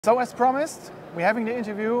So as promised, we're having the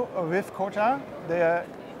interview with Kota, the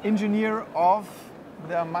engineer of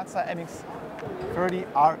the Mazda MX-30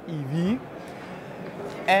 R-EV.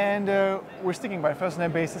 And we're sticking by first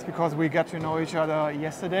name basis because we got to know each other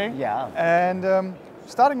yesterday. Yeah. And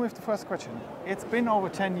starting with the first question. It's been over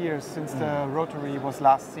 10 years since the Rotary was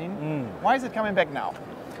last seen. Why is it coming back now?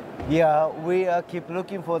 Yeah, we keep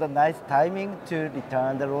looking for the nice timing to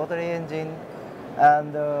return the Rotary engine.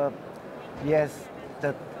 And yes,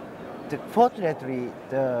 fortunately,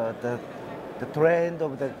 the trend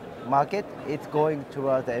of the market is going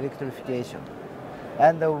toward the electrification.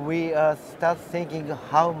 And we start thinking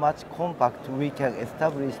how much compact we can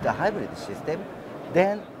establish the hybrid system,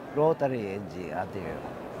 then Rotary engine are there.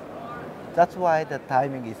 That's why the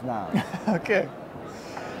timing is now. Okay.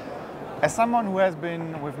 As someone who has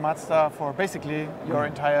been with Mazda for basically your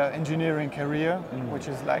entire engineering career, which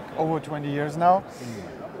is like over 20 years now,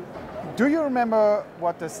 do you remember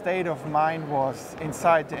what the state of mind was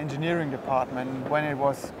inside the engineering department when it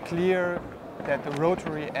was clear that the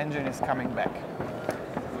Rotary engine is coming back?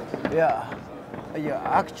 Yeah.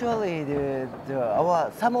 Actually,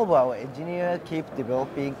 some of our engineers keep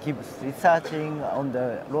developing, keep researching on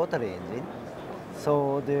the Rotary engine.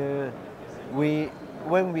 So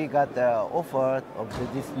when we got the offer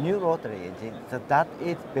of this new Rotary engine, so that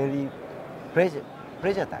is very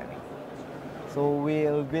pleasure timing. So we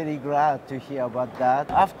are very glad to hear about that.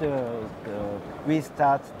 After we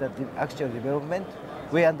start the actual development,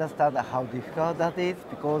 we understand how difficult that is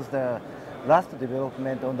because the last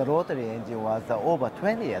development on the Rotary engine was over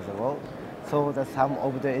 20 years ago. So some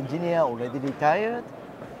of the engineers already retired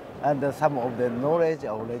and some of the knowledge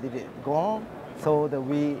already gone. So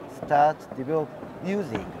we start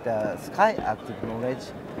using the sky active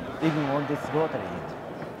knowledge even on this Rotary engine.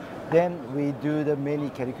 Then we do the many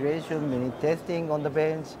calculation, many testing on the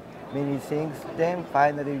bench, many things. Then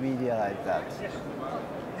finally we realize that.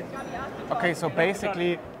 Okay, so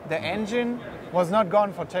basically the engine was not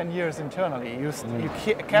gone for 10 years internally. You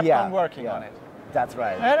kept on working on it. That's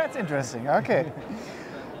right. Yeah, that's interesting. Okay.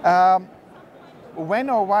 When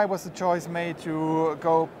or why was the choice made to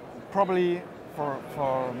go probably,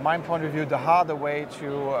 for my point of view, the harder way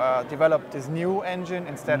to develop this new engine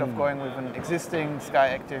instead of going with an existing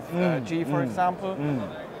Skyactiv G, for example?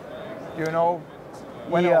 Do you know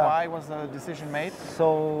when or why was the decision made?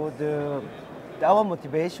 So our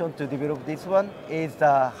motivation to develop this one is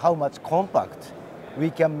how much compact we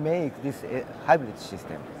can make this hybrid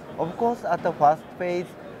system. Of course, at the first phase,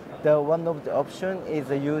 one of the options is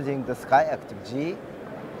using the Skyactiv G,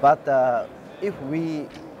 but if we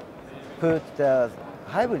put the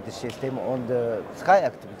hybrid system on the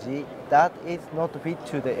Skyactiv G, that is not fit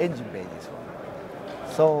to the engine basis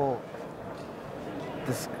one. So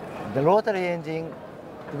the Rotary engine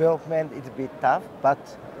development is a bit tough, but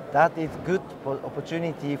that is good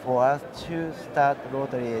opportunity for us to start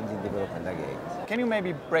Rotary engine development again. Can you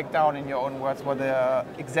maybe break down in your own words what the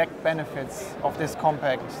exact benefits of this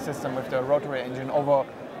compact system with the Rotary engine over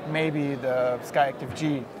maybe the Skyactiv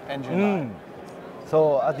G engine?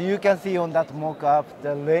 So as you can see on that mock-up,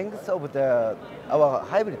 the length of our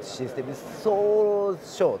hybrid system is so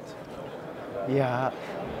short. Yeah,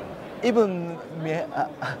 even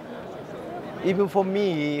for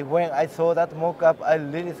me, when I saw that mock-up, I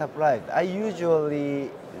really surprised. I usually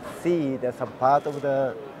see some part of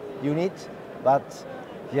the unit, but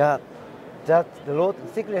yeah, the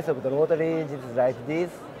thickness of the Rotary engine is like this.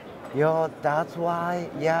 Yeah, that's why.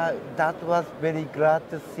 Yeah, that was very glad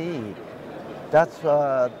to see. That's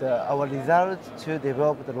our result to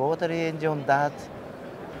develop the Rotary engine on that.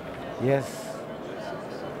 Yes,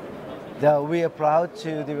 we are proud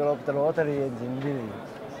to develop the Rotary engine, really.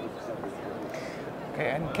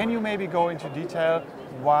 Okay, and can you maybe go into detail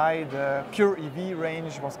why the pure EV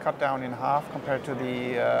range was cut down in half compared to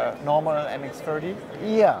the normal MX-30?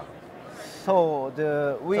 Yeah, so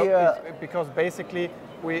because basically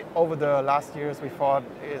over the last years we thought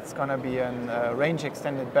it's going to be a range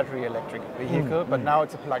extended battery electric vehicle, but now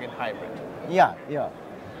it's a plug-in hybrid. Yeah.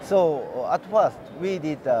 So at first we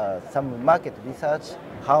did some market research,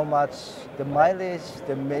 how much the mileage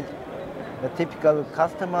the typical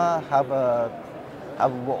customer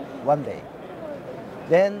have one day.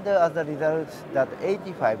 Then as a result, that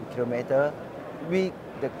 85 kilometers we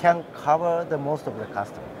can cover the most of the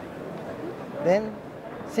customer. Then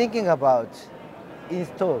thinking about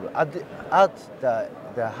install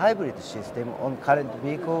the hybrid system on current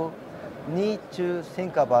vehicle, need to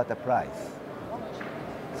think about the price.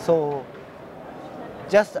 So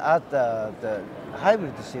just add the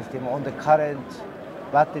hybrid system on the current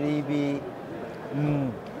battery EV,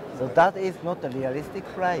 So that is not a realistic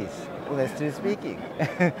price, honestly speaking.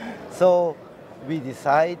 So we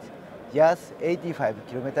decide, yes, 85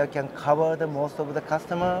 kilometers can cover the most of the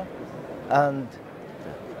customer, and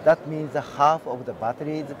that means half of the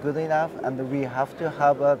battery is good enough, and we have to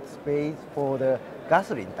have a space for the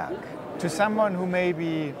gasoline tank. To someone who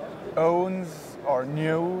maybe owns or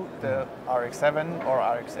knew the RX-7 or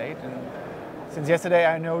RX-8, and since yesterday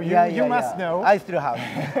I know you, you must know. I still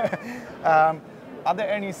have. Are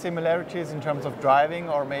there any similarities in terms of driving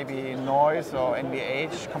or maybe noise or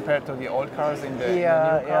NVH compared to the old cars in the, new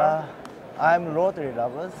car? Yeah. I'm rotary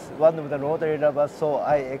lovers, one of the rotary lovers, so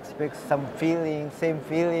I expect some feeling, same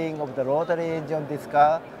feeling of the rotary engine on this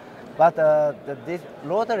car. But this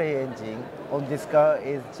rotary engine on this car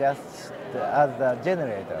is just as the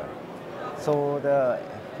generator. So the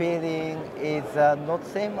feeling is not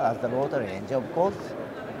same as the rotary engine, of course.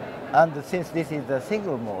 And since this is a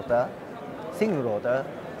single rotor,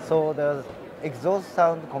 so the exhaust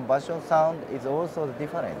sound, combustion sound is also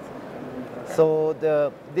different. So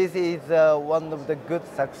this is one of the good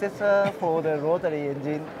successor for the rotary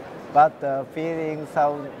engine, but the feeling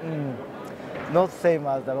sound not same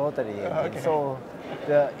as the rotary engine. Okay. So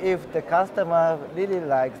if the customer really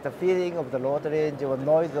likes the feeling of the rotary engine or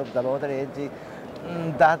noise of the rotary engine,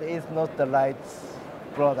 that is not the right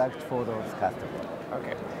product for those customers.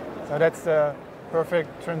 Okay, so that's the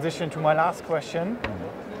perfect transition to my last question.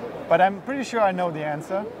 But I'm pretty sure I know the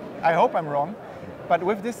answer. I hope I'm wrong. But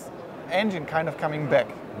with this engine kind of coming back,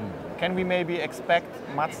 can we maybe expect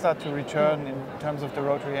Mazda to return in terms of the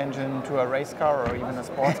rotary engine to a race car or even a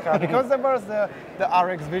sports car? Because there was the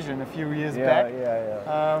RX Vision a few years back.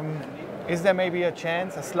 Is there maybe a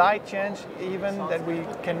chance, a slight chance even, that we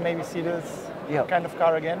can maybe see this kind of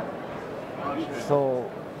car again?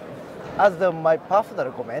 So, as my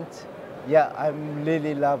personal comment, I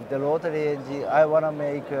really love the rotary engine. I want to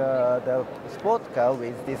make the sport car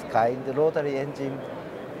with this kind of rotary engine.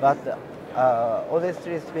 But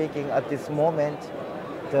honestly speaking, at this moment,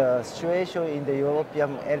 the situation in the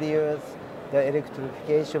European areas, the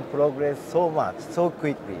electrification progress so much, so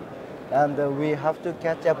quickly. And we have to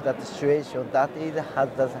catch up that situation. That has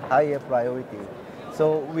the higher priority.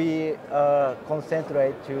 So we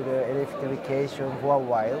concentrate to the electrification for a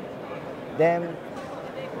while, then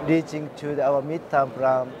reaching to our midterm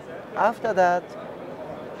plan. After that,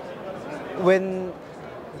 when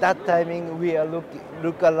that timing we are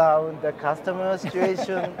look around the customer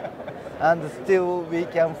situation, and still we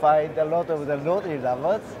can find a lot of the rotary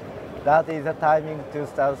lovers. That is the timing to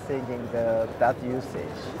start thinking that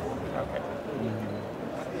usage. Okay.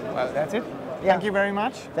 Well, that's it. Thank you very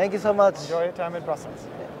much. Thank you so much. Enjoy your time in Brussels.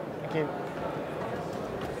 Thank you.